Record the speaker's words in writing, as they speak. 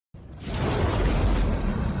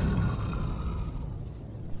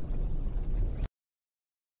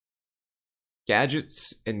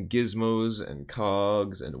Gadgets and gizmos and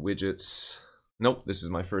cogs and widgets. Nope, this is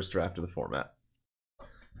my first draft of the format.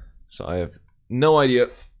 So I have no idea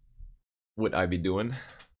what I'd be doing.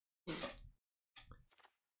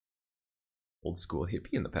 Old school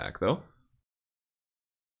hippie in the pack, though.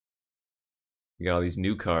 You got all these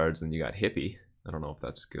new cards, and you got hippie. I don't know if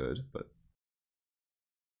that's good, but...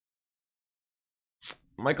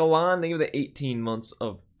 Michael Lon, thank you for the 18 months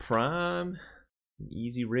of Prime.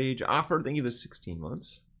 Easy Rage offer, thank you for the 16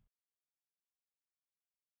 months.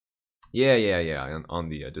 Yeah. On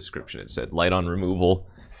the description it said light on removal.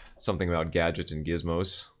 Something about gadgets and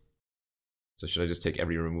gizmos. So should I just take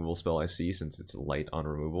every removal spell I see since it's light on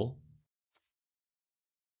removal?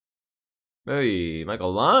 Hey,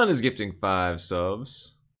 Michael Lon is gifting 5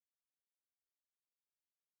 subs.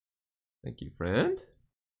 Thank you, friend.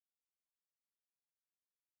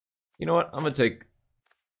 You know what? I'm gonna take...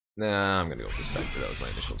 Nah, I'm gonna go with the Spectre. That was my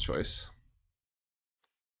initial choice.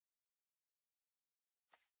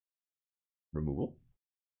 Removal?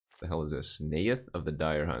 What the hell is this? Naeth of the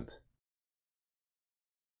Dire Hunt.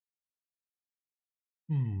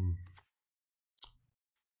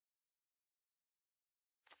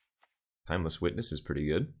 Timeless Witness is pretty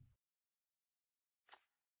good.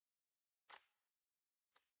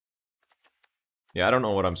 Yeah, I don't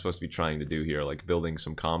know what I'm supposed to be trying to do here, like building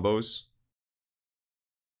some combos.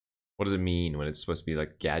 What does it mean when it's supposed to be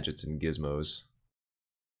like gadgets and gizmos?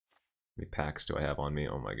 How many packs do I have on me?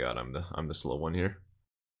 Oh my god, I'm the slow one here.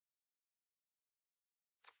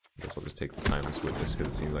 I guess I'll just take the Timeless Witness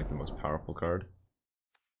because it seems like the most powerful card.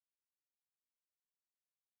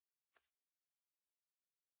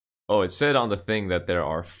 Oh, it said on the thing that there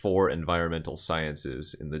are 4 environmental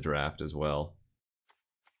sciences in the draft as well.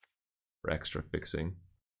 For extra fixing.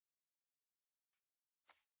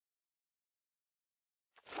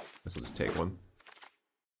 Guess I'll just take one.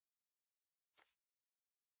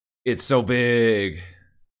 It's so big!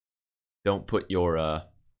 Don't put your,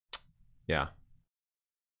 yeah.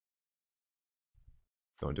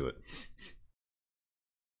 Don't do it.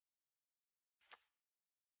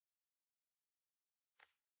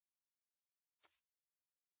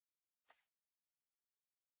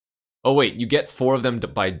 Oh wait, you get 4 of them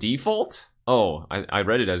by default? Oh, I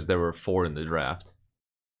read it as there were 4 in the draft.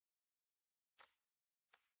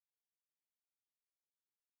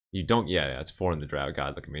 You don't, yeah, it's 4 in the draft.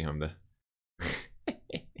 God, look at me, I'm the...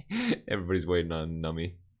 Everybody's waiting on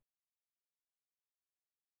Nummy.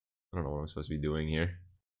 I don't know what I'm supposed to be doing here.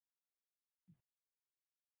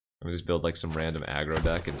 I'm gonna just build like some random aggro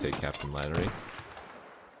deck and take Captain Lannery.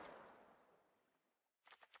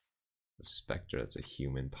 The Spectre, that's a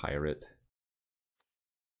human pirate.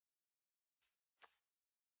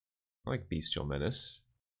 I like Bestial Menace.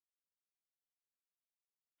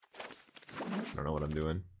 I don't know what I'm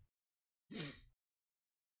doing.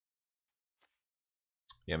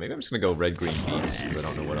 Yeah, maybe I'm just gonna go red-green beats, because I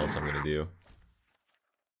don't know what else I'm gonna do.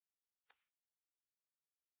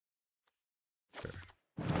 Sure.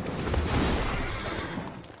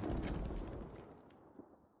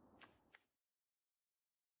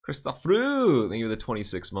 Christopher, thank you for the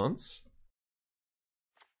 26 months.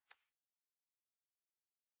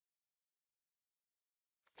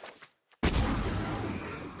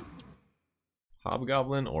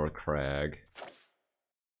 Hobgoblin or Crag? I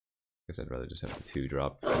guess I'd rather just have the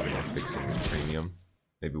 2-drop. Fixing is premium.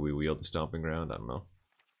 Maybe we wield the Stomping Ground, I don't know.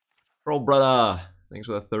 Bro, brother! Thanks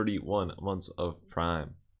for the 31 months of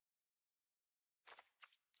Prime.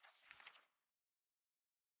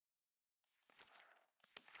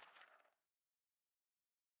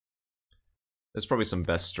 There's probably some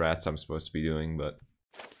best strats I'm supposed to be doing, but...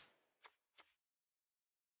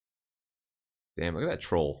 Damn, look at that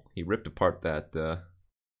troll. He ripped apart that,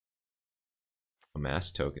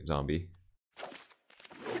 Amass token zombie.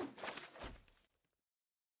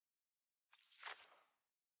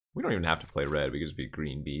 We don't even have to play red, we could just be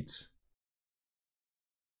green beats.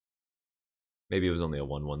 Maybe it was only a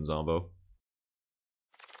 1/1 zombo.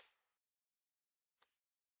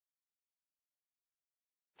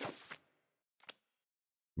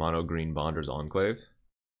 Mono green Bonder's Enclave?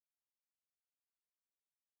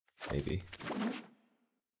 Maybe.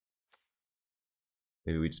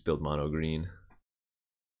 Maybe we just build mono green.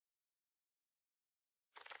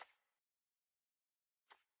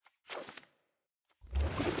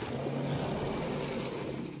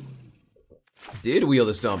 Did wheel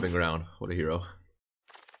the Stomping Ground. What a hero.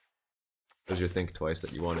 Does your think twice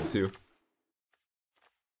that you wanted to.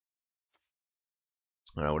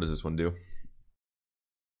 Alright, what does this one do?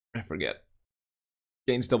 I forget.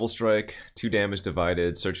 Gains double strike, 2 damage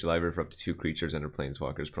divided, search your library for up to 2 creatures, enter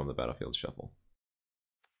planeswalkers, from the battlefield, shuffle.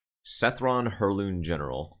 Sethron Herloon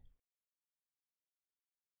General.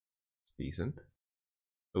 It's decent.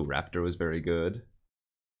 Oh, Raptor was very good.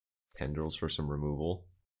 Tendrils for some removal.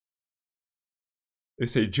 They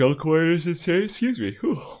say junk warriors insane? Excuse me.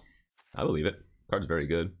 Whew. I believe it. Card's very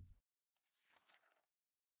good.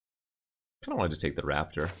 Kinda wanna just take the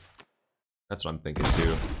Raptor. That's what I'm thinking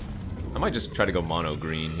too. I might just try to go mono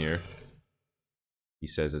green here. He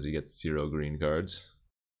says as he gets 0 green cards.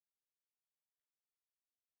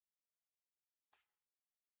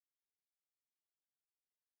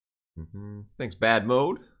 Thanks, Bad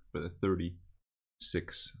Mode, for the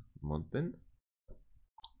 36 month in.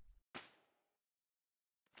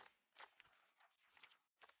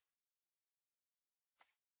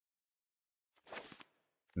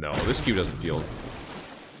 No, this cube doesn't feel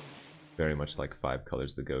very much like 5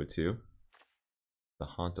 colors to go to. The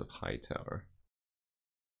Haunt of Hightower.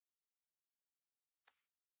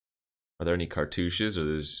 Are there any cartouches,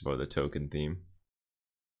 or is this more the token theme?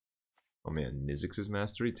 Oh man, Nizix's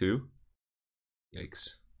Mastery too?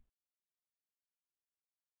 Yikes.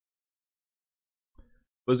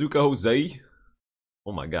 Bazooka Jose.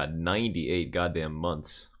 Oh my god, 98 goddamn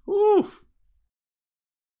months. Woo!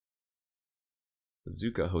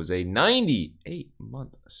 Bazooka Jose, 98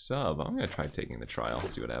 month sub. I'm gonna try taking the trial,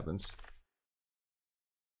 see what happens.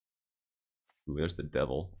 Ooh, there's the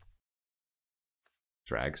devil.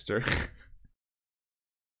 Dragster.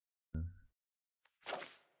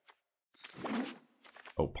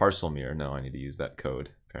 Oh, Parcel Mirror. No, I need to use that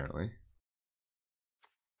code, apparently.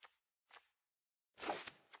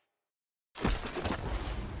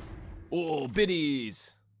 Oh,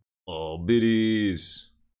 biddies! Oh, biddies!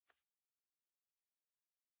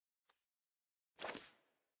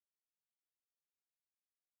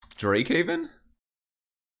 Drakehaven?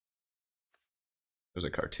 There's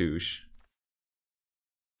a cartouche.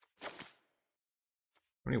 How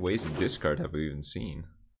many ways to discard have we even seen?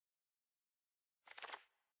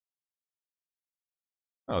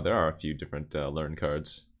 Oh, there are a few different learn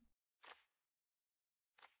cards.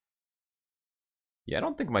 Yeah, I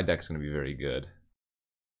don't think my deck's going to be very good.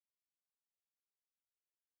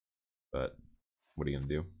 But, what are you going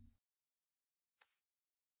to do?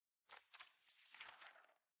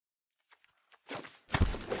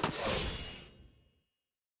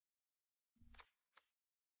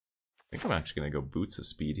 I think I'm actually going to go Boots of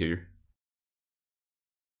Speed here.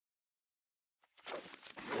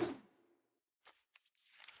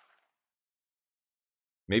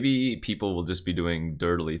 Maybe people will just be doing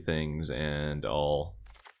dirtily things and I'll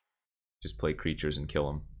just play creatures and kill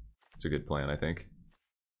them. It's a good plan, I think.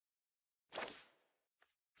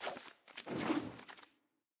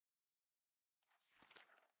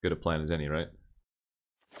 Good a plan as any, right?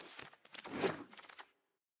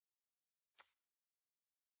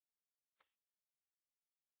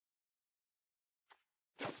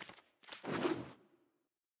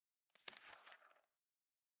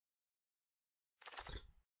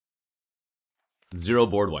 Zero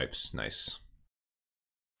board wipes. Nice.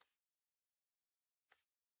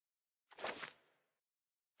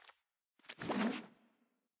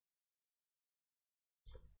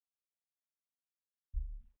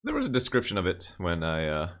 There was a description of it when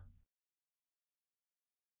I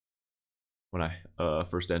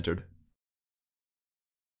first entered.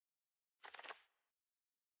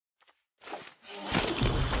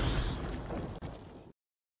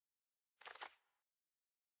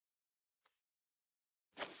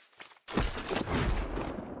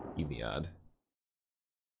 Eliad.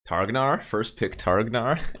 Targnar? First pick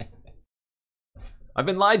Targnar? I've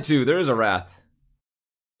been lied to. There is a Wrath.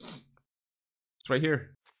 It's right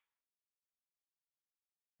here.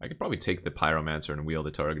 I could probably take the Pyromancer and wheel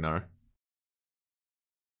the Targnar.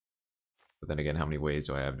 But then again, how many ways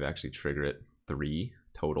do I have to actually trigger it? 3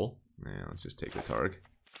 total? Yeah, let's just take the Targ.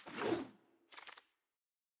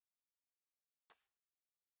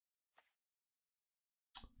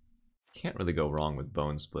 Can't really go wrong with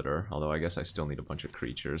Bone Splitter, although I guess I still need a bunch of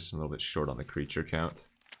creatures. I'm a little bit short on the creature count.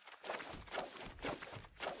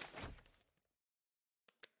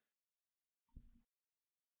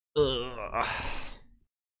 Ugh.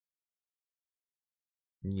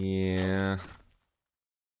 Yeah.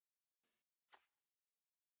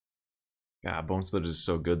 God, Bone Splitter is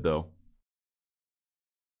so good though.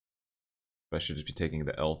 I should just be taking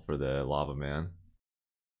the elf for the Lava Man.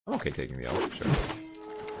 I'm okay taking the elf, sure.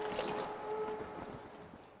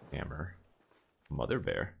 Hammer. Mother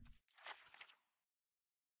Bear.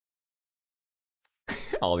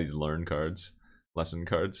 All these learn cards. Lesson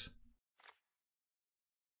cards.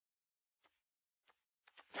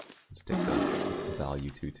 Let's take the value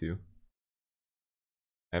 2/2.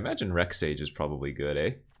 I imagine Rex Sage is probably good,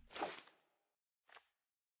 eh?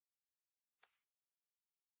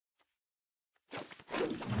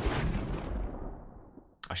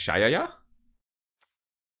 A Shayaya?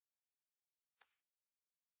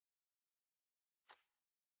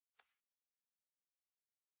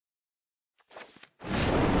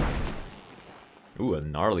 Ooh, a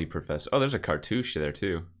gnarly professor. Oh, there's a cartouche there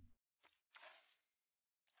too.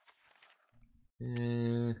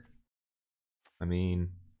 I mean,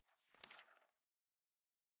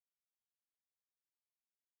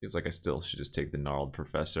 feels like I still should just take the gnarled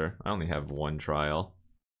professor. I only have one trial.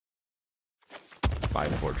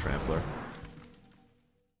 5-4 trampler.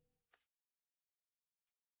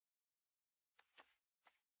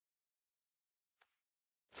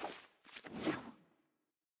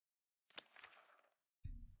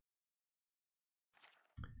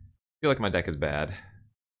 I feel like my deck is bad.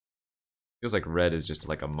 Feels like red is just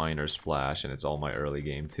like a minor splash and it's all my early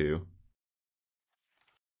game too.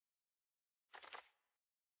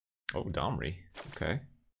 Oh, Domri. Okay.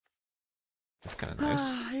 That's kind of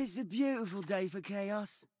nice. It's a beautiful day for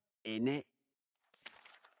chaos, isn't it?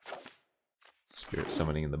 Spirit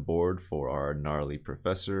summoning in the board for our gnarly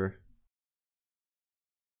professor.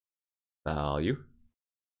 Value.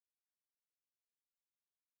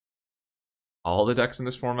 All the decks in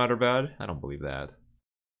this format are bad? I don't believe that.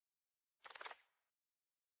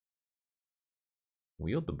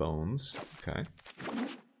 Wield the bones. Okay.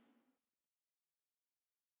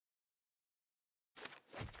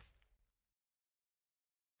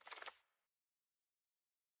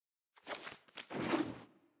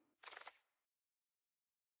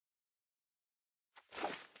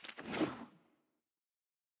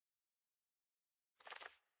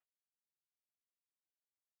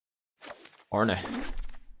 Arne.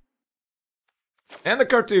 And the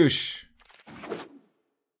cartouche!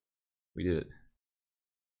 We did it.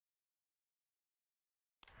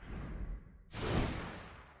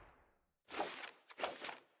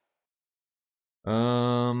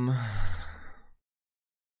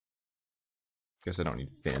 Guess I don't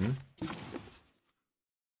need Finn.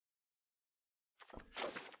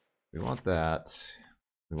 We want that.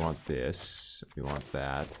 We want this. We want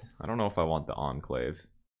that. I don't know if I want the Enclave.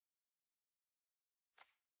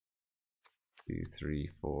 2, 3,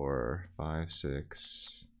 4, 5,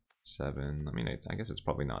 6, 7. I mean, I guess it's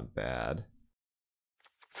probably not bad.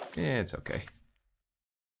 Yeah, it's okay.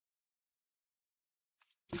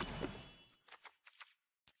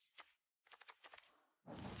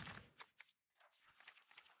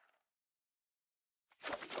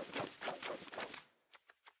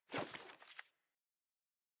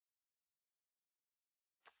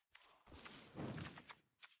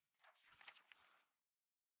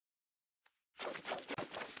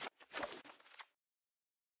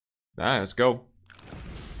 Alright, let's go.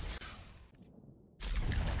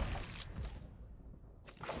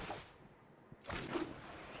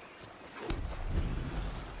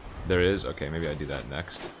 There is? Okay, maybe I do that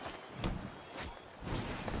next.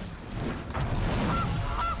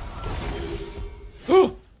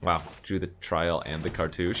 Ooh! Wow, drew the trial and the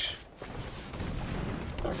cartouche.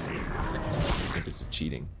 I think this is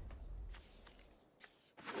cheating.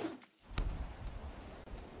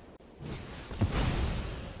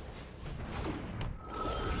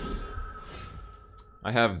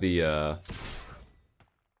 I have the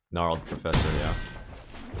gnarled professor, yeah.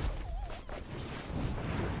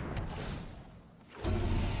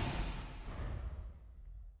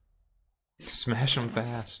 Smash him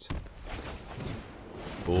fast.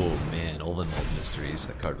 Oh man, Olden Mold Mysteries.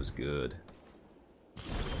 That card was good.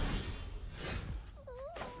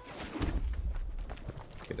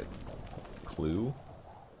 Get a clue.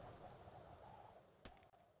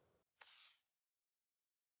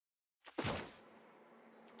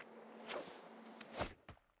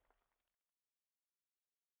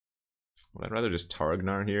 Would I rather just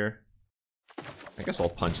Targnar here? I guess I'll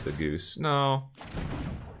punch the goose. No.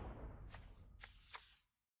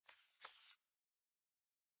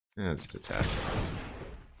 Yeah, just attack.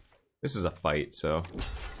 This is a fight, so.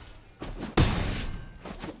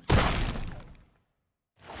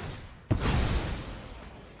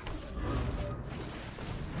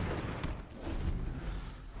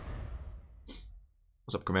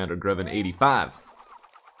 What's up, Commander Greven85?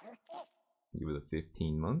 You were the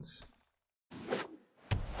 15 months.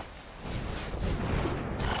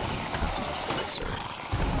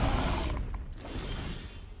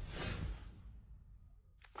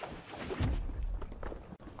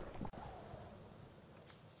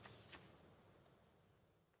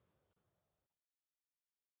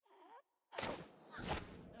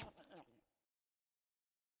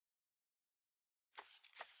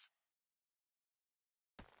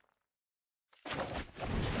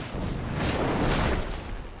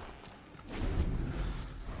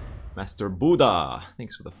 Master Buddha,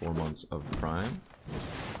 thanks for the 4 months of Prime.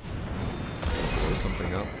 Blow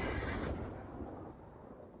something up. Is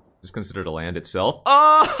this considered a land itself?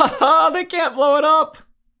 Oh, they can't blow it up!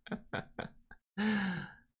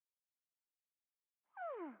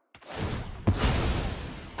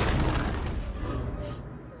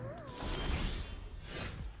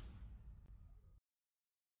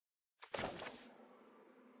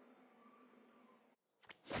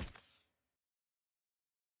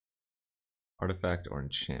 Artifact or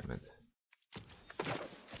enchantment?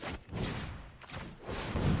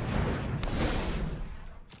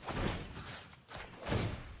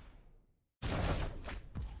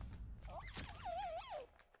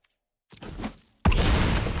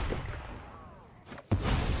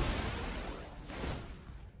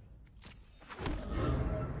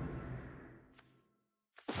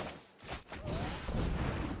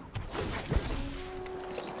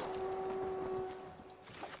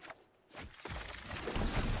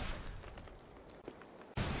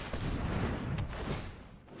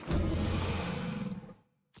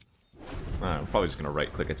 I'm probably just gonna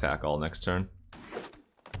right-click attack all next turn.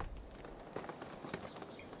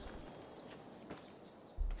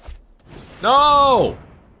 No!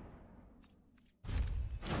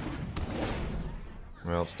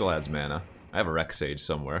 Well, it still adds mana. I have a Rex Sage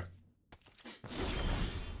somewhere.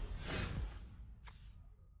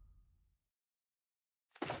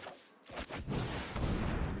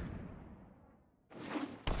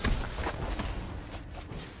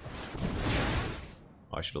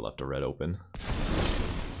 Oh, I should have left a red open.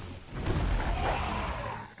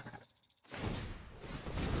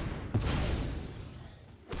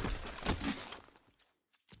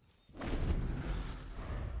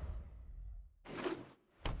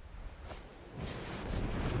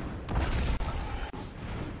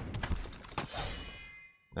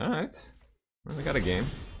 Alright. Well, we got a game.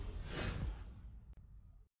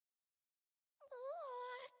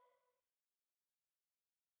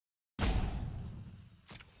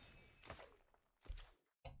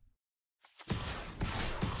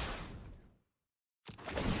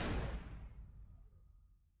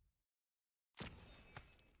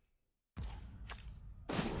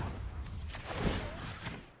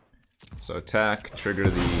 So attack, trigger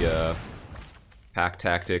the pack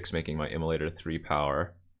tactics, making my immolator 3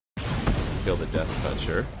 power. Kill the Death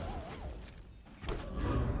Toucher.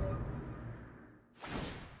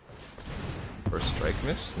 First strike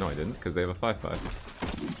miss? No, I didn't, because they have a 5/5.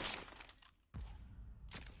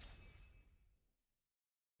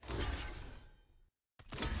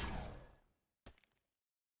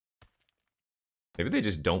 Maybe they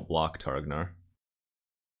just don't block Targnar.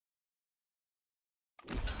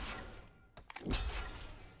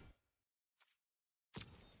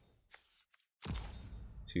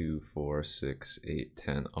 Two, 4, 6, 8,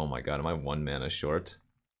 10. Oh my god, am I 1 mana short?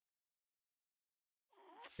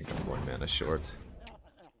 I think I'm 1 mana short.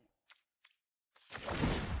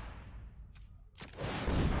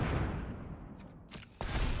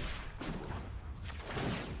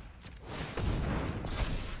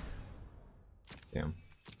 Damn.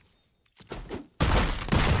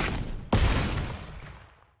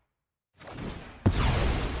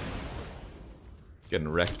 Getting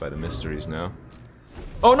wrecked by the mysteries now.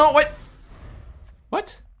 Oh no, wait!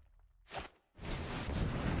 What?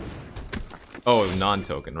 Oh,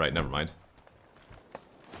 non-token, right, never mind.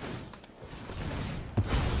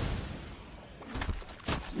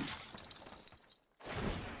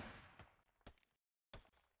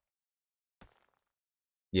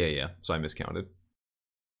 Yeah, so I miscounted.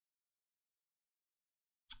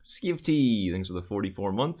 Skivty, thanks for the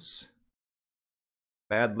 44 months.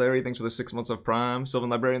 Bad Larry, thanks for the 6 months of Prime. Sylvan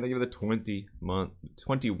Librarian, thank you for the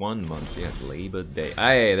 21 months. Yeah, it's Labor Day.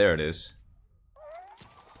 Hey, there it is.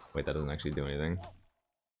 Wait, that doesn't actually do anything.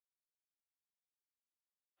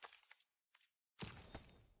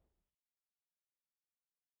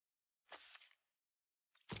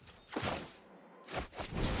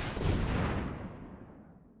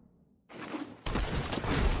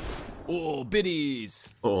 Oh, biddies!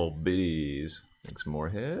 Oh, biddies. Thanks,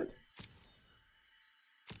 Moorhead.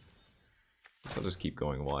 So I'll just keep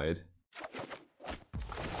going wide.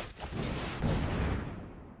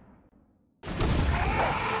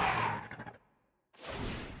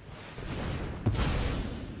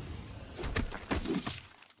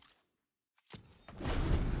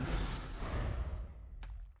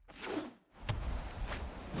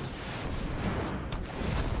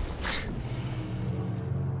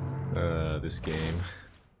 This game.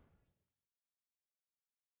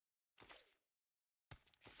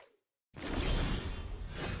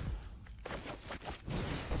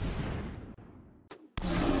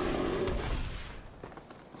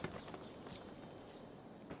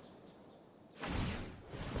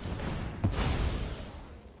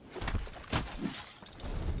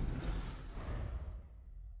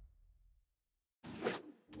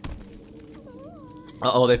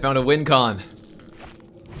 Uh-oh, they found a win con.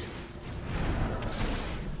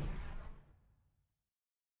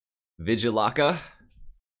 Vigilaka.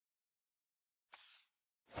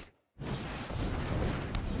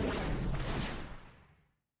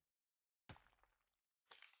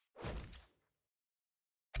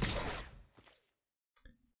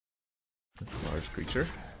 That's a large creature.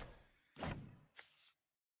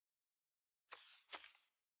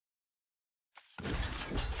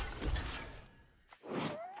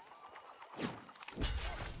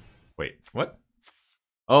 Wait, what?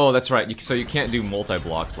 Oh, that's right. So you can't do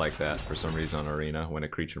multi-blocks like that for some reason on Arena when a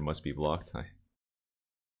creature must be blocked.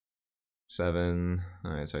 7.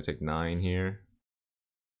 Alright, so I take 9 here.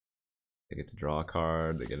 They get to draw a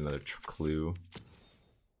card. They get another clue.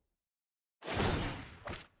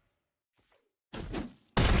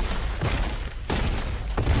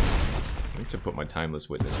 At least I put my Timeless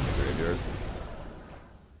Witness in the graveyard.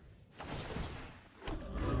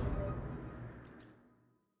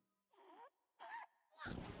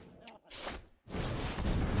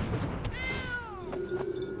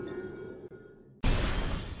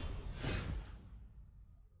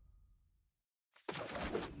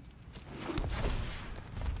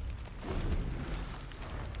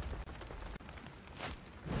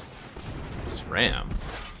 Ram.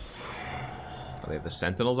 Oh, they have the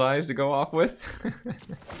Sentinel's eyes to go off with?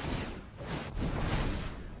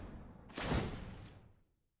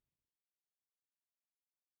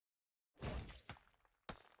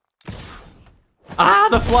 Ah,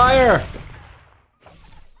 the flyer!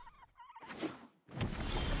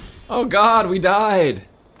 Oh god, we died!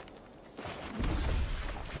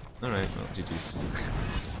 Alright, well, GG's.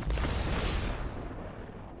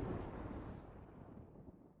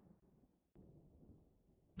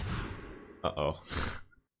 Uh-oh.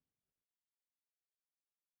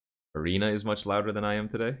 Arena is much louder than I am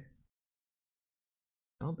today.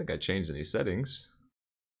 I don't think I changed any settings.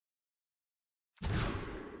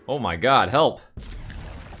 Oh my god, help!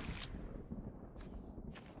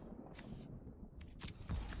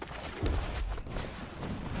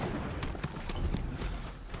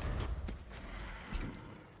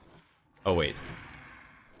 Oh wait.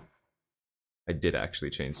 I did actually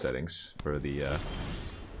change settings for the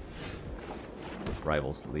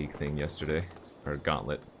Rivals League thing yesterday, or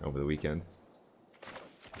Gauntlet over the weekend.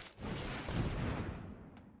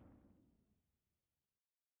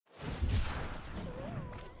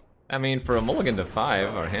 I mean, for a mulligan to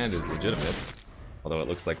 5, our hand is legitimate, although it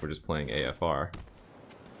looks like we're just playing AFR.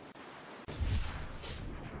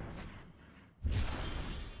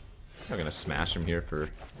 I'm gonna smash him here for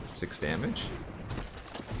 6 damage.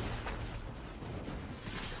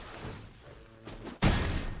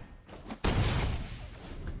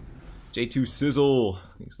 J2 Sizzle,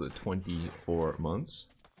 thanks for the 24 months.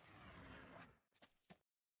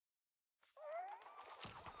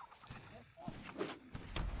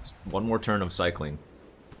 Just one more turn of cycling.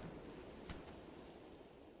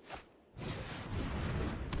 Oh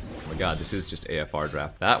my god, this is just AFR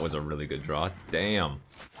draft. That was a really good draw. Damn.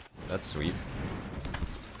 That's sweet.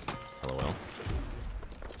 LOL.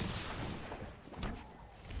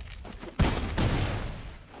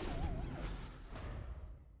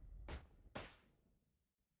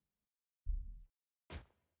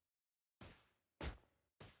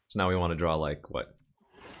 So now we want to draw, like, what?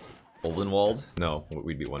 Oldenwald? No,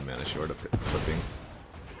 we'd be 1 mana short of flipping.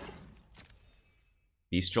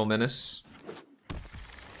 Bestial Menace?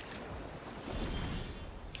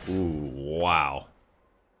 Ooh, wow.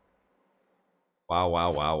 Wow,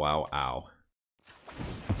 wow, wow, wow, ow.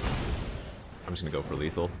 I'm just gonna go for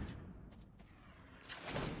lethal.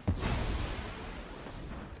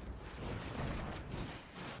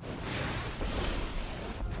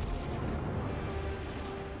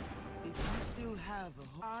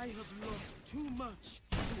 I have lost too much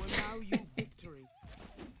to allow you victory.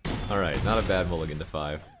 Alright, not a bad mulligan to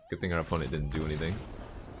 5. Good thing our opponent didn't do anything.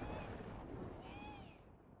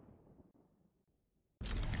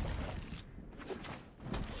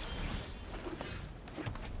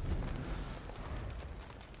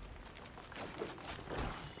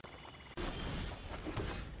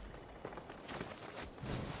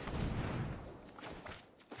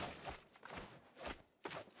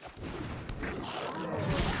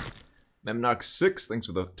 Memnarch 6, thanks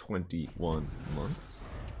for the 21 months.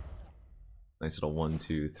 Nice little 1,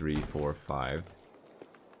 2, 3, 4, 5.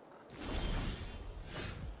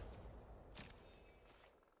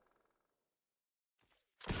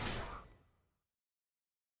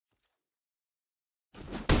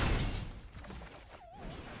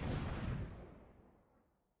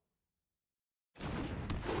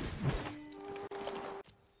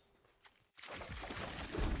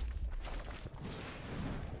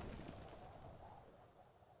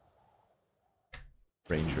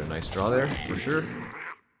 Ranger, a nice draw there, for sure.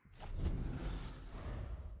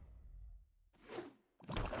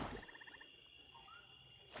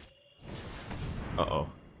 Uh-oh.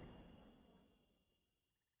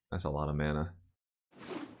 That's a lot of mana.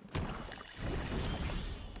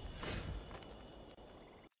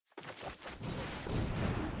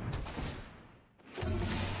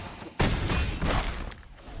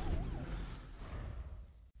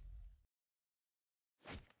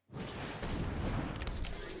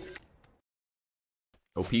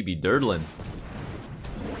 OPB Durdlin.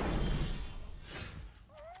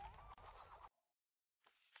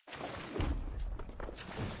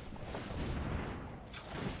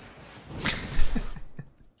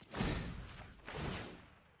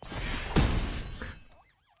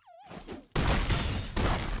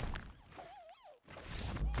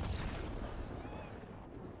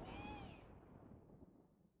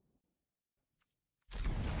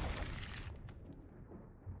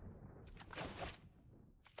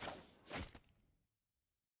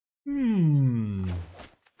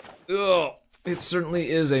 Ugh. It certainly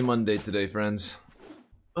is a Monday today, friends.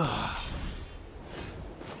 Ugh.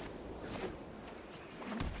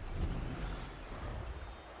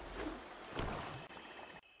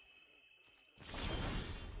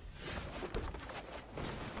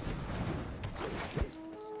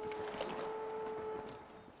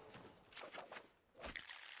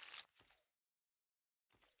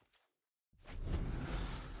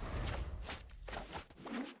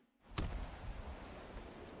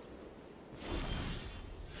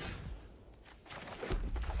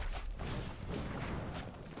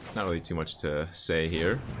 Not really too much to say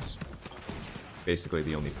here. It's basically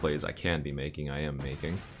the only plays I can be making, I am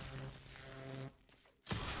making.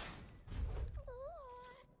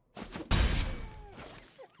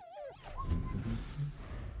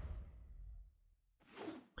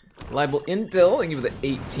 Reliable Intel, thank you for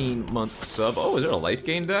the 18-month sub. Oh, is there a life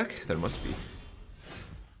gain deck? There must be.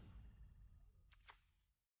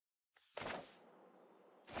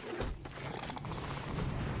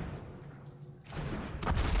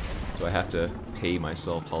 Do I have to pay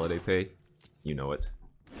myself holiday pay? You know it.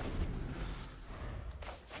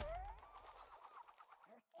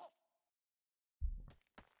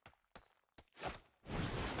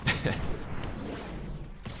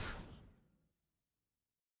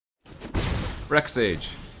 Rex Age.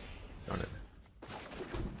 Darn it.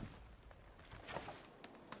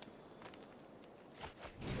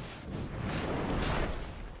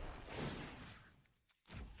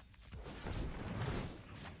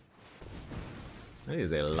 That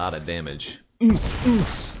is a lot of damage. Oons,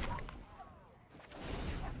 oons.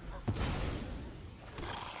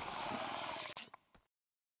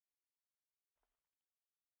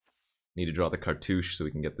 Need to draw the cartouche so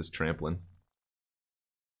we can get this trampling.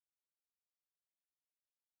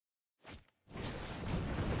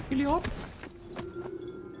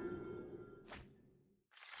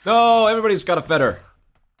 No, everybody's got a fetter.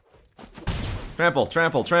 Trample,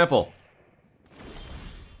 trample, trample.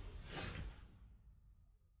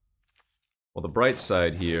 Well, the bright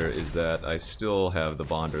side here is that I still have the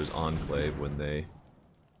Bonder's Enclave when they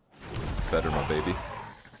fetter my baby.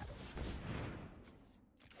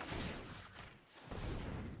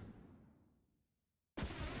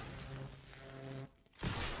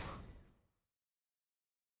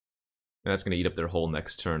 And that's going to eat up their whole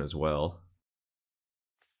next turn as well.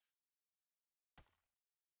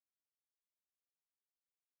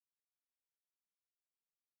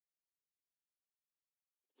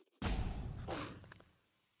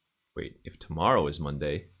 Wait, if tomorrow is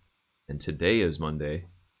Monday, and today is Monday,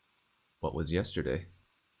 what was yesterday?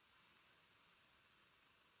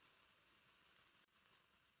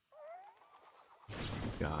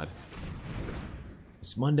 God.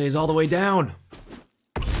 It's Monday's all the way down!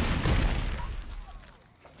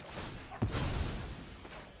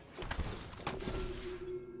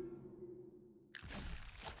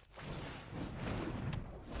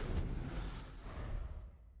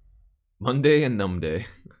 Monday and Num Day.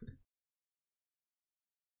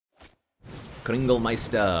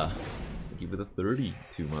 Kringelmeister. Thank you for the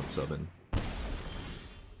 32-month subbing.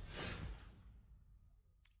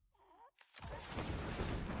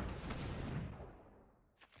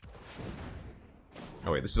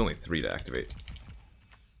 Oh wait, this is only 3 to activate.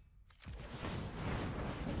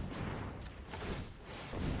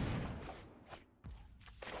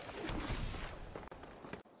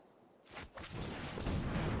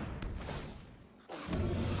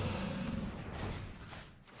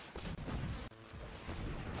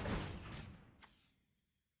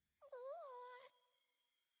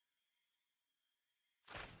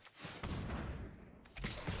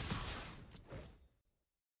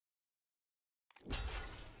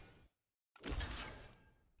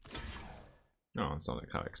 Oh, it's not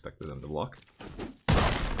like how I expected them to block.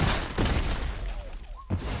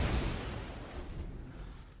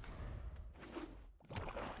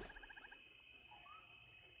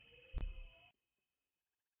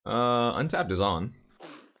 Untapped is on.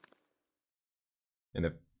 And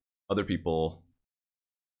if other people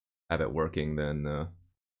have it working, then it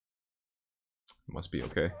must be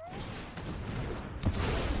okay.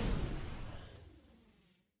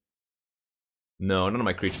 No, none of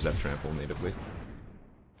my creatures have trample natively.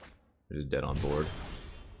 They're just dead on board.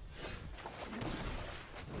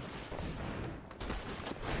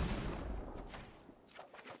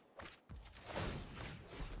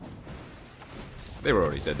 They were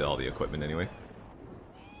already dead to all the equipment anyway.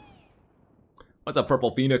 What's up,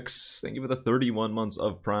 Purple Phoenix? Thank you for the 31 months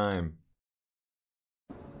of Prime.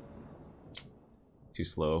 Too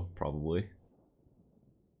slow, probably.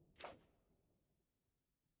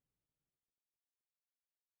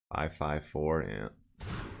 Five, 5, 4, yeah.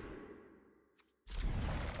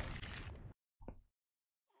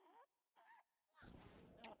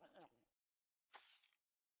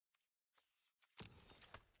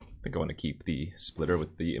 I think I want to keep the splitter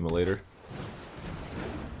with the immolator.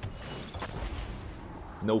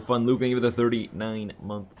 No fun, Luke. Thank you for the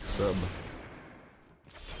 39-month sub.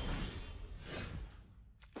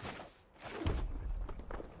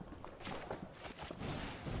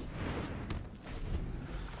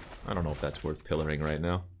 I don't know if that's worth pillaring right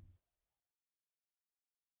now.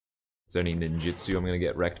 Is there any ninjutsu I'm gonna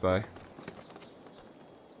get wrecked by?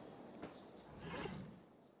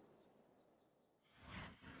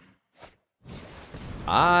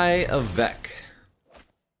 Eye of Vec.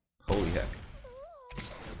 Holy heck.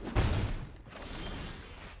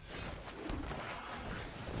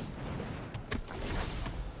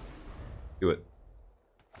 Do it.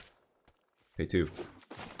 Pay 2.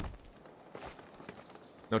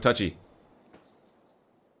 No touchy.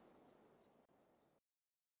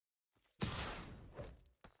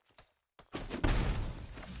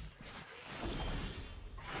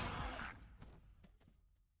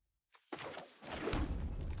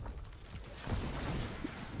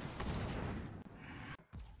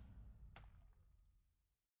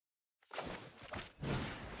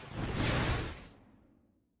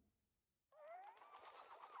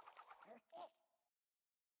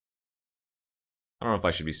 I don't know if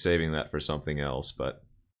I should be saving that for something else, but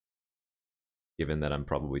given that I'm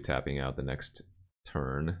probably tapping out the next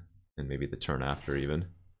turn, and maybe the turn after even.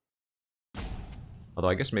 Although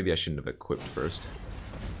I guess maybe I shouldn't have equipped first.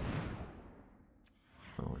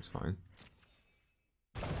 Oh, it's fine.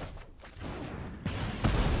 Okay,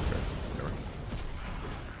 whatever.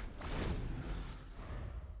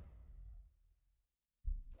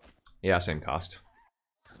 Yeah, same cost.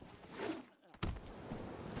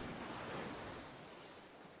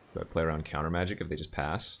 Do I play around counter magic if they just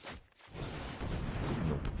pass?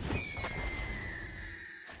 Nope.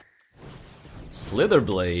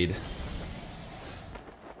 Slitherblade.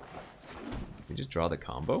 We just draw the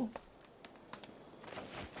combo?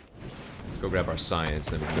 Let's go grab our science,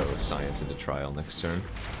 then we can go science into trial next turn.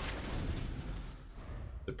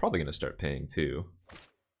 They're probably gonna start paying too.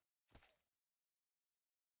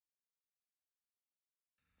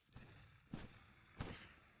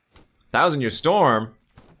 Thousand Year Storm?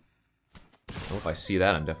 Well, if I see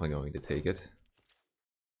that, I'm definitely going to take it.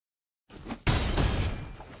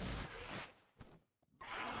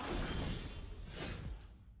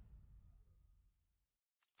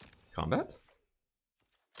 Combat?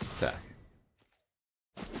 Attack.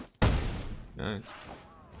 Alright.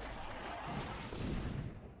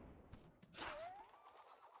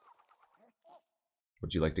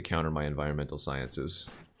 Would you like to counter my environmental sciences?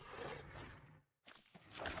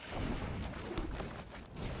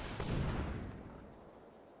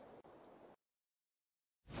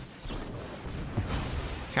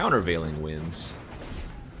 Countervailing wins.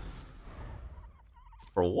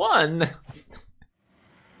 For 1?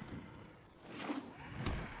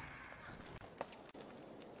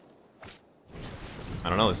 I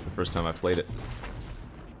don't know, this is the first time I've played it.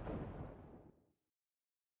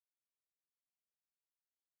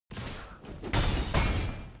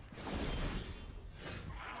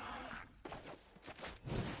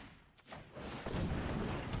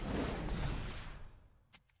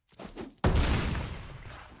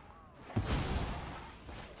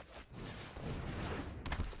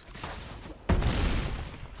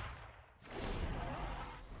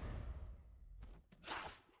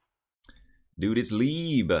 Dude, it's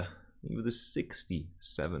Lieb. With a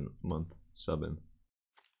 67-month subbing.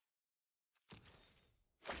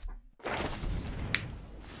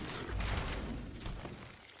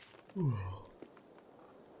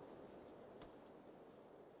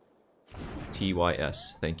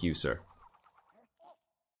 TYS. Thank you, sir.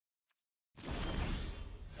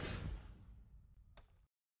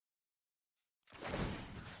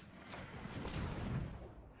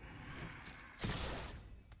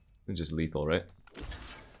 It's just lethal, right?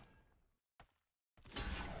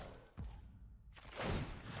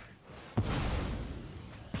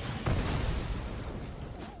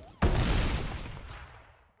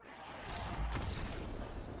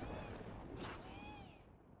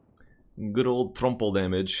 Good old thrumple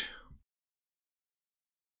damage.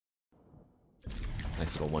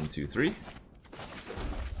 Nice little 1, 2, 3.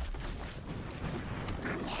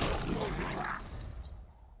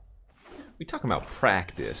 We talking about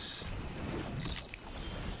practice.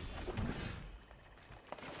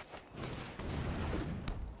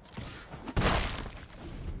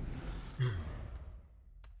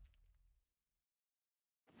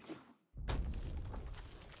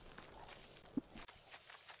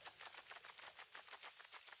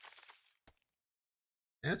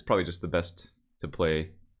 And it's probably just the best to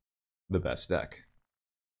play the best deck.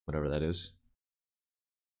 Whatever that is.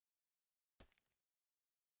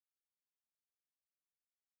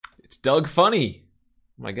 It's Doug Funny!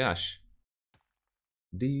 Oh my gosh.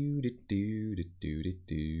 Ew.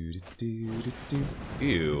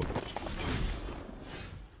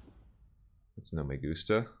 That's no me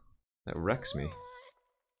gusta. That wrecks me.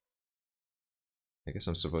 I guess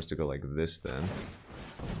I'm supposed to go like this then.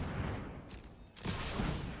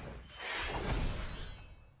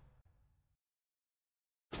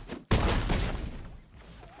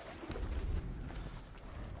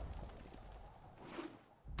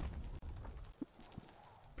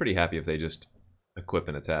 Pretty happy if they just equip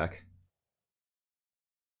an attack.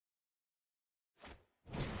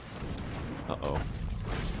 Uh-oh.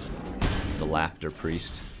 The Laughter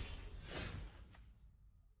Priest.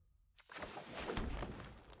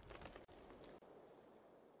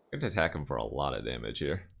 I'm gonna attack him for a lot of damage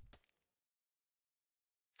here.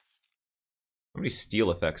 How many steel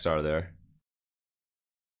effects are there?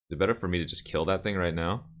 Is it better for me to just kill that thing right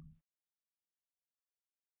now?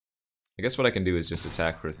 I guess what I can do is just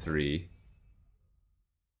attack for 3.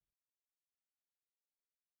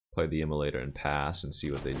 Play the Immolator and pass and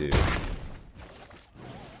see what they do.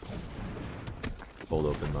 Hold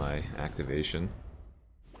open my activation.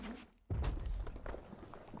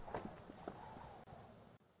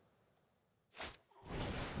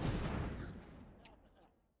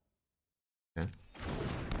 Okay.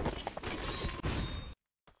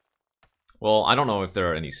 Well, I don't know if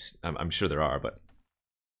there are any... I'm sure there are, but...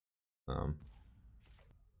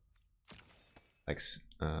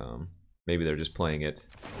 maybe they're just playing it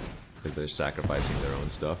because they're sacrificing their own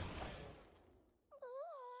stuff.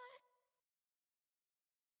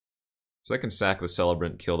 So I can sack the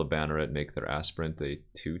Celebrant, kill the Banneret, make their Aspirant a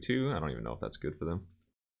 2/2. I don't even know if that's good for them.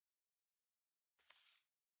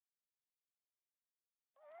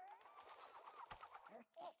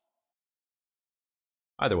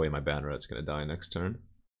 Either way, my Banneret's gonna die next turn.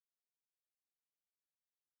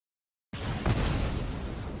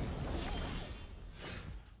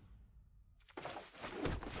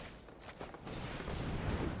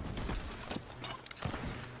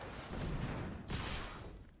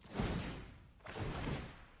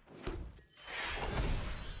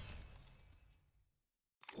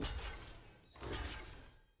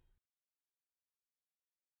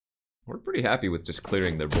 We're pretty happy with just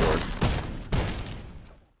clearing their board.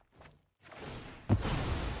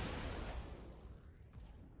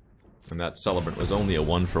 And that Celebrant was only a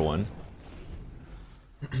 1-for-1.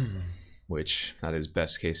 Which, that is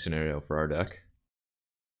best case scenario for our deck.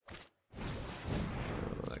 Oh,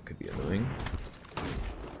 that could be annoying.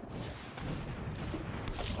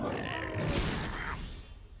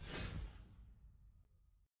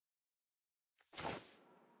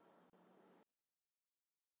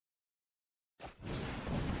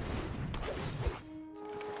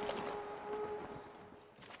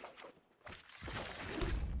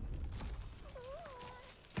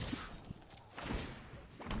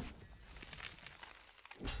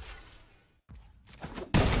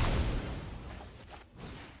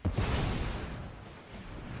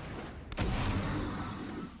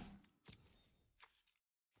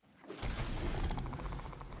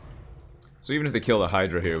 So even if they kill the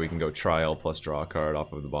Hydra here, we can go Trial plus draw a card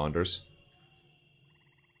off of the Bonders.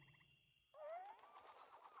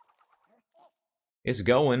 It's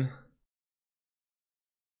going.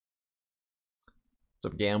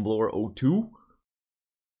 What's up, Gambler02?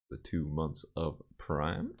 The 2 months of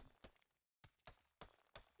Prime.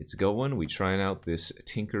 It's going. We trying out this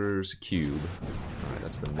Tinker's Cube. Alright,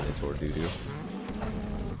 that's the Minotaur doo-doo. 4,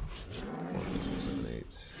 5, 6, 7,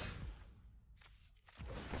 8.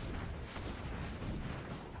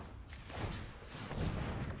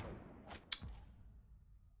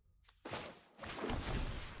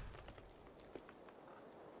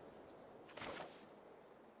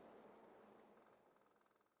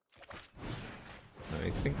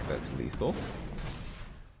 That's lethal.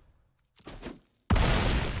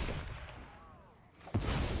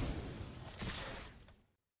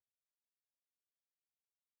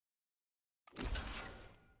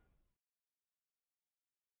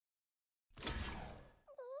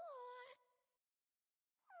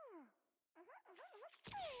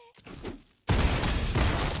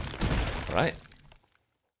 All right.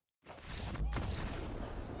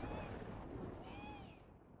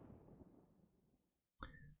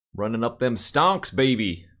 Running up them stonks,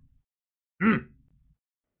 baby. A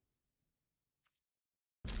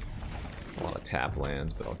lot of tap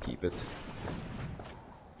lands, but I'll keep it.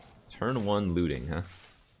 Turn 1 looting, huh?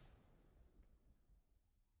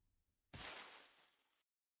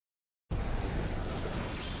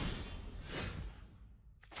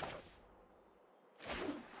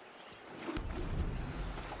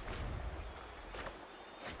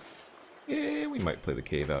 Yeah, we might play the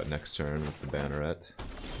cave out next turn with the banneret.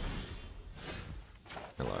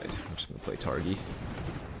 I lied. I'm just gonna play Targi.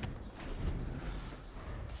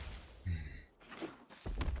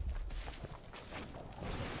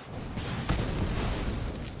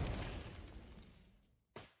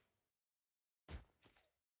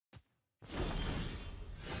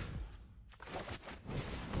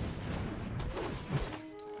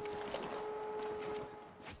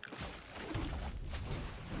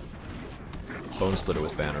 Bone Splitter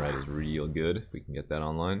with Banneret is real good if we can get that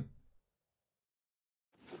online.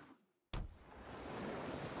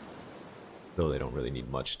 Though they don't really need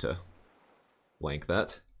much to blank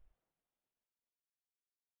that.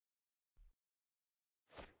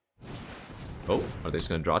 Oh, are they just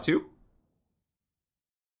gonna draw 2?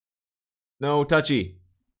 No, touchy.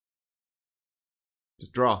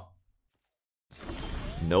 Just draw.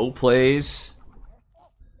 No plays.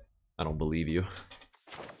 I don't believe you.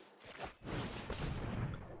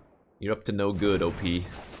 You're up to no good, OP.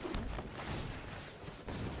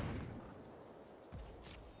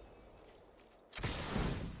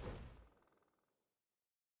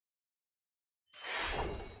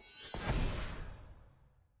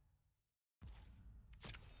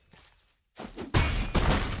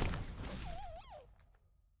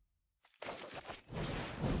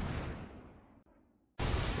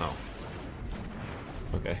 Oh.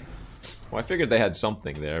 Okay. Well, I figured they had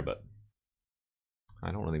something there, but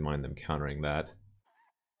I don't really mind them countering that.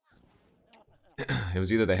 It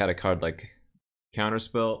was either they had a card like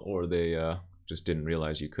Counterspell, or they just didn't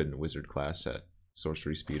realize you couldn't wizard class at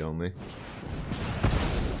sorcery speed only.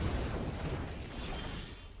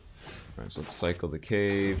 Alright, so let's cycle the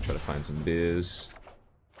cave, try to find some biz.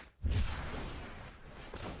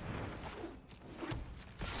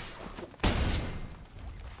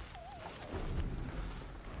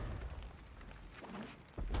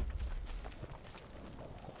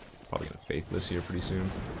 Probably gonna Faithless here pretty soon.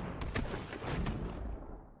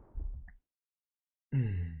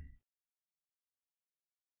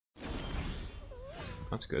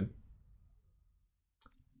 That's good.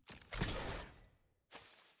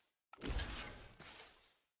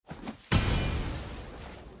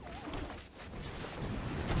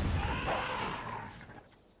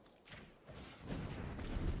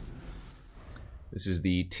 This is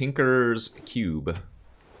the Tinker's Cube.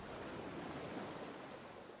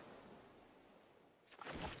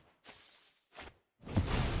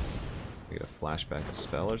 I get a flashback a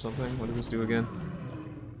spell or something? What does this do again?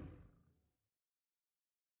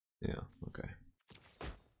 Yeah, okay.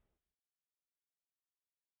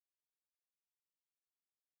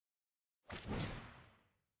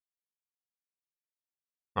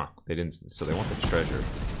 Huh, they didn't, so they want the treasure,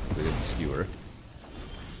 so they didn't skewer.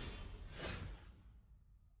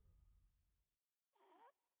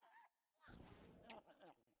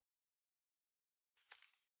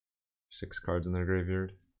 Six cards in their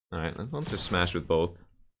graveyard. Alright, let's just smash with both.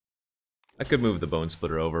 I could move the Bone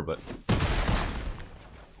Splitter over, but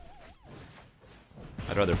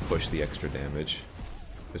I'd rather push the extra damage.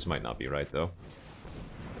 This might not be right, though.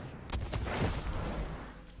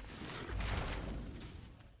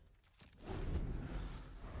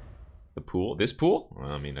 The pool? This pool?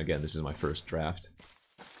 Well, I mean, again, this is my first draft.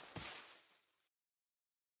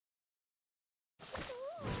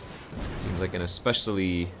 Seems like an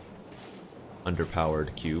especially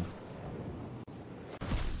underpowered cube.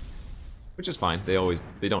 Which is fine. They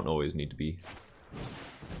don't always need to be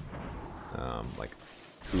like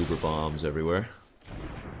uber bombs everywhere.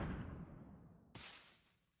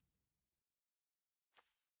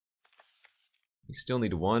 You still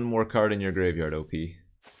need one more card in your graveyard, OP.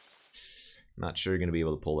 Not sure you're gonna be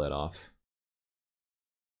able to pull that off.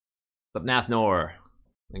 What's up, Nathnor?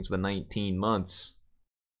 Thanks for the 19 months.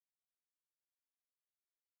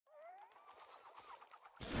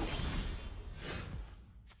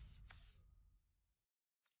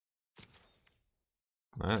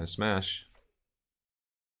 Alright, smash.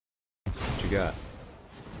 What you got?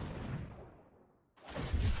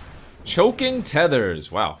 Choking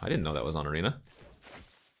tethers. Wow, I didn't know that was on Arena.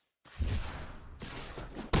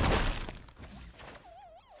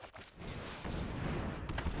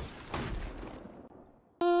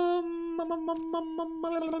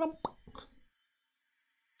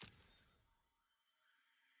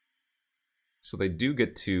 So they do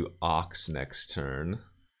get to Ox next turn.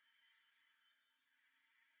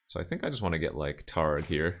 So I think I just want to get like Targ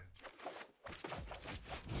here.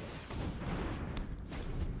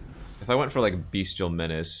 If I went for like Bestial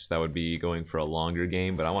Menace, that would be going for a longer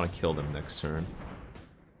game, but I want to kill them next turn.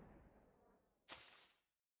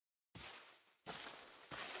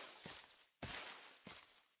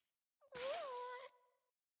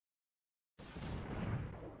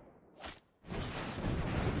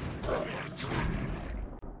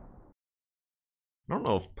 I don't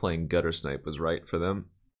know if playing Gutter Snipe was right for them.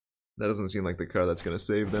 That doesn't seem like the card that's going to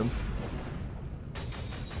save them.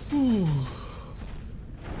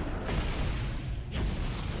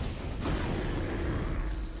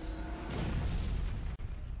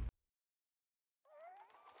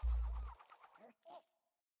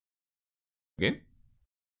 Okay.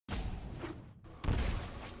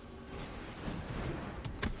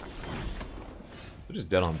 They're just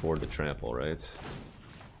dead on board to trample, right?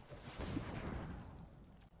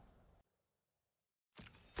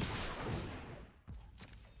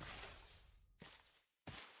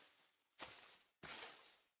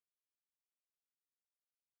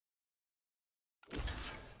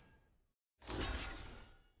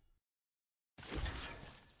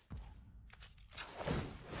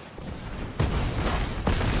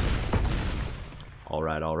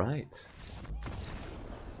 Alright, alright.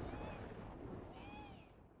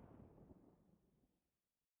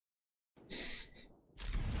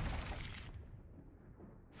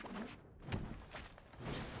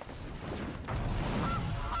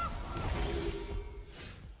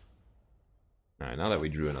 Alright, now that we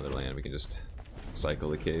drew another land, we can just cycle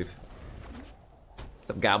the cave.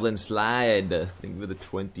 What's up, Goblin Slide? Thank you for the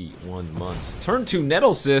 21 months. Turn 2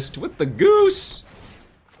 Nettle Cyst with the goose!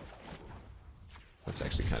 That's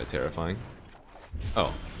actually kind of terrifying.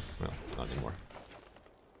 Oh, well, not anymore.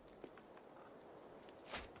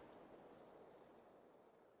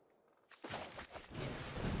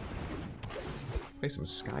 Play some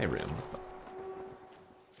Skyrim.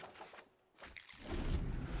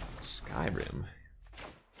 Skyrim.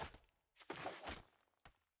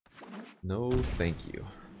 No, thank you.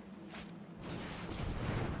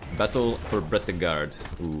 Battle for Brettegard.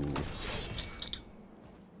 Ooh.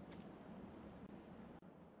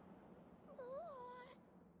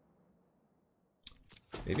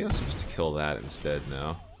 Maybe I'm supposed to kill that instead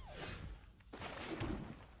now.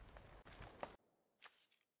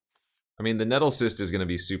 I mean, the Nettle Cyst is going to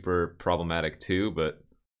be super problematic too, but...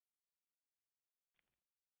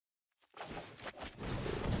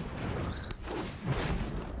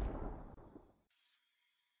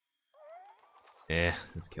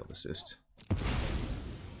 let's kill the Cyst.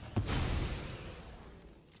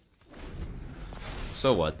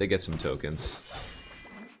 So what? They get some tokens.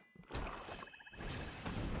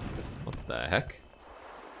 What the heck?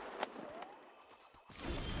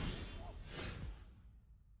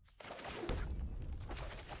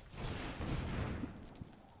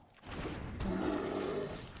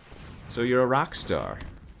 So you're a rock star.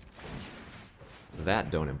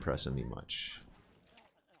 That don't impress me much.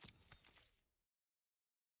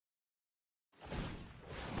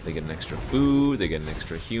 They get an extra food, they get an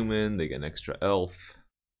extra human, they get an extra elf.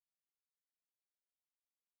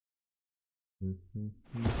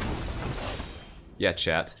 Yeah,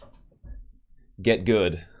 chat. Get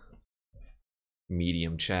good.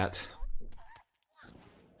 Medium chat.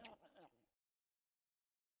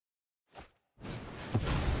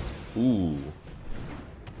 Ooh.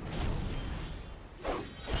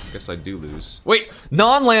 Guess I do lose. Wait!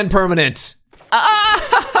 Non-land permanent! Ah!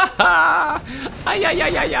 Ay.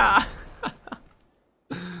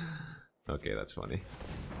 Okay, that's funny.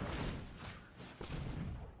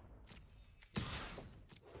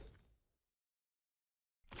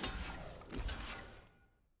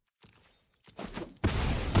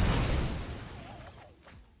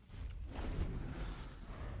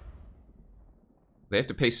 They have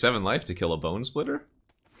to pay 7 life to kill a bone splitter?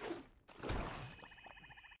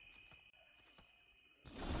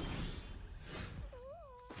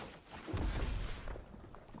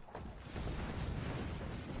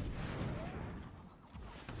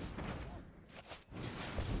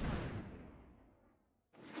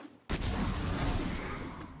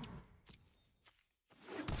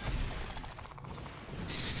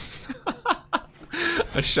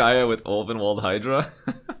 A Shia with Ulvenwald Hydra?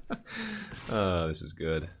 Oh, this is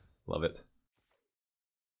good. Love it.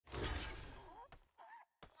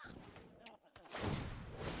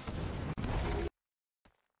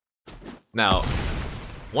 Now,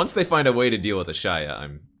 once they find a way to deal with a Shia,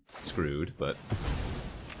 I'm screwed, but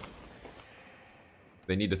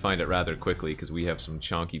they need to find it rather quickly because we have some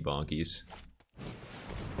chonky bonkies.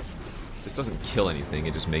 This doesn't kill anything,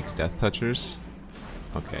 it just makes death touchers.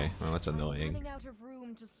 Okay, well that's annoying. Running out of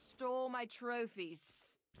room to store my trophies.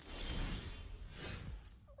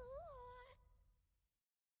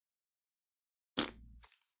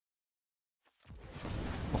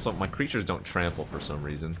 Also, my creatures don't trample for some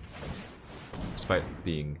reason. Despite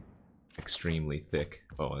being extremely thick.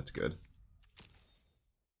 Oh, that's good.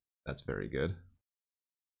 That's very good.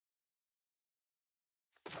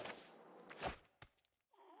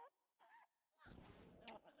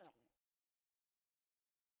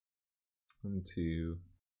 One, two,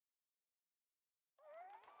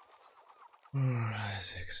 4,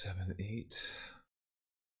 6, 7, 8.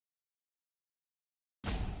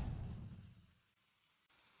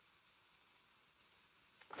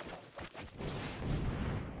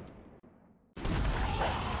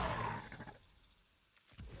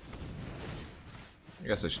 I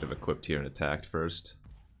guess I should have equipped here and attacked first.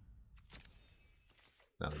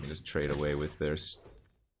 Now they can just trade away with their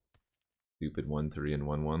stupid 1-3 and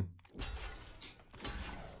 1-1.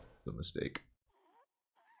 The mistake.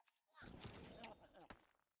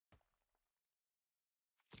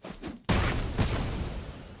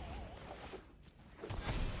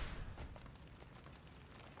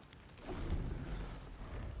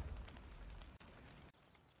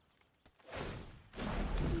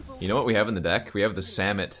 You know what we have in the deck? We have the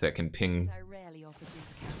Samet that can ping. I rarely offer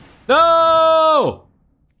discounts. No!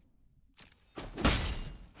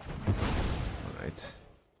 Alright.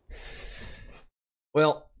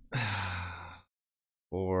 Well,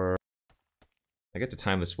 or I get to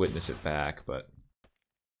Timeless Witness it back, but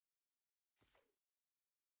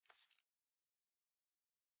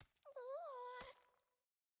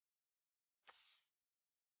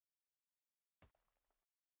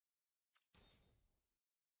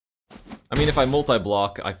I mean, if I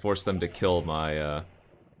multi-block, I force them to kill my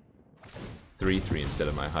 3-3 instead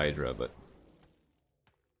of my Hydra, but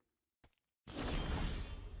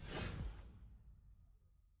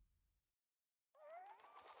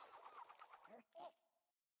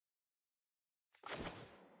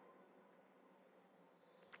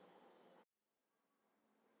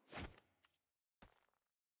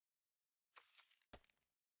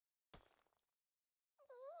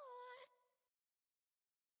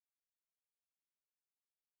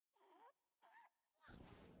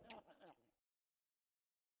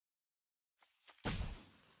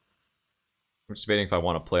I'm just debating if I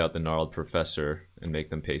want to play out the Gnarled Professor and make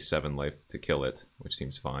them pay 7 life to kill it, which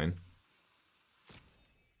seems fine.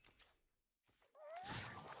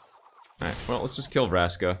 Alright, well, let's just kill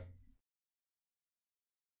Vraska.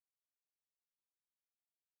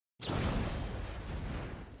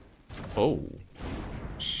 Oh.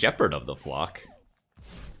 Shepherd of the Flock.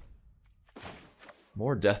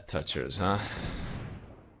 More Death Touchers, huh?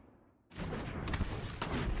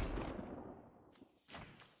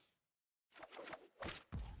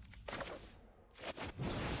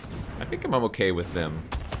 I think I'm okay with them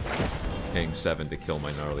paying 7 to kill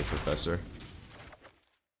my Gnarly Professor.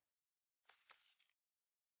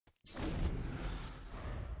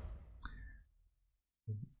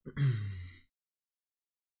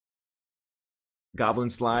 Goblin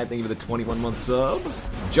Slide, thank you for the 21-month sub.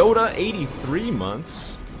 Joda, 83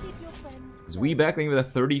 months. Zweeback, thank you for the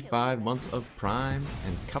 35 months of Prime.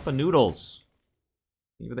 And Cup of Noodles,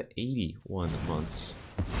 thank you for the 81 months.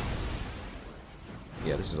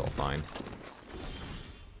 Yeah, this is all fine.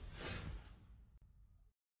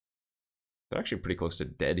 They're actually pretty close to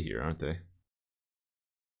dead here, aren't they?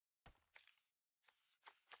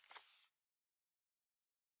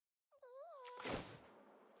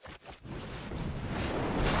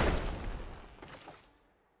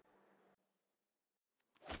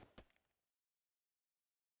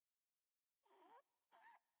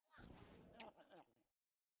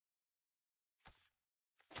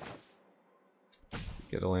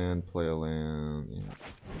 Get a land, play a land, yeah.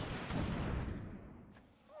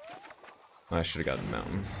 I should have gotten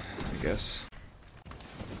Mountain, I guess.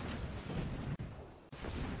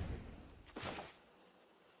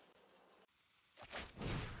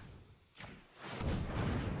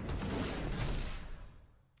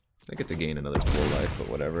 I get to gain another 4 life, but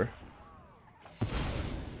whatever.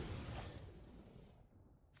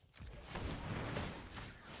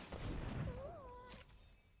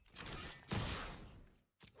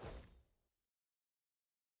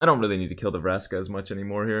 I don't really need to kill the Vraska as much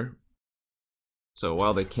anymore here. So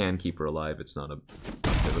while they can keep her alive, it's not a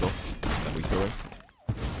pivotal that we kill her.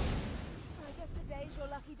 I guess today's your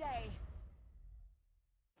lucky day.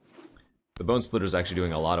 The Bone Splitter is actually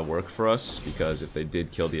doing a lot of work for us, because if they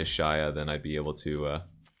did kill the Ashaya, then I'd be able to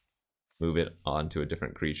move it onto a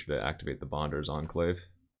different creature to activate the Bonder's Enclave.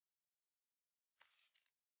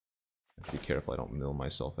 I have to be careful I don't mill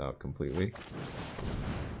myself out completely.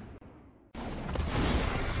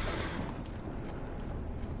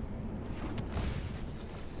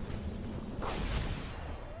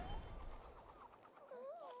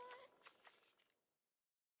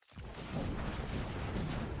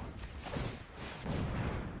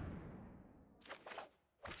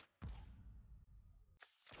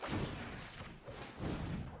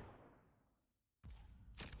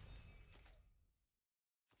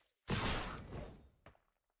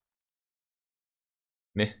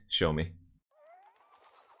 Meh, show me.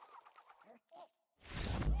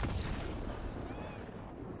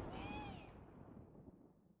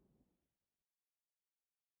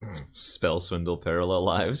 Spell Swindle Parallel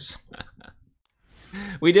Lives.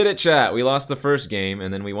 We did it, chat! We lost the first game,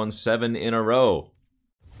 and then we won 7 in a row.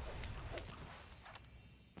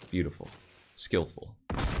 Beautiful. Skillful.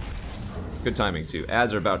 Good timing, too.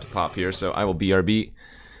 Ads are about to pop here, so I will BRB.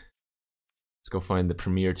 Let's go find the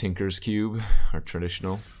Premier Tinker's Cube, our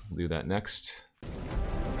traditional. We'll do that next.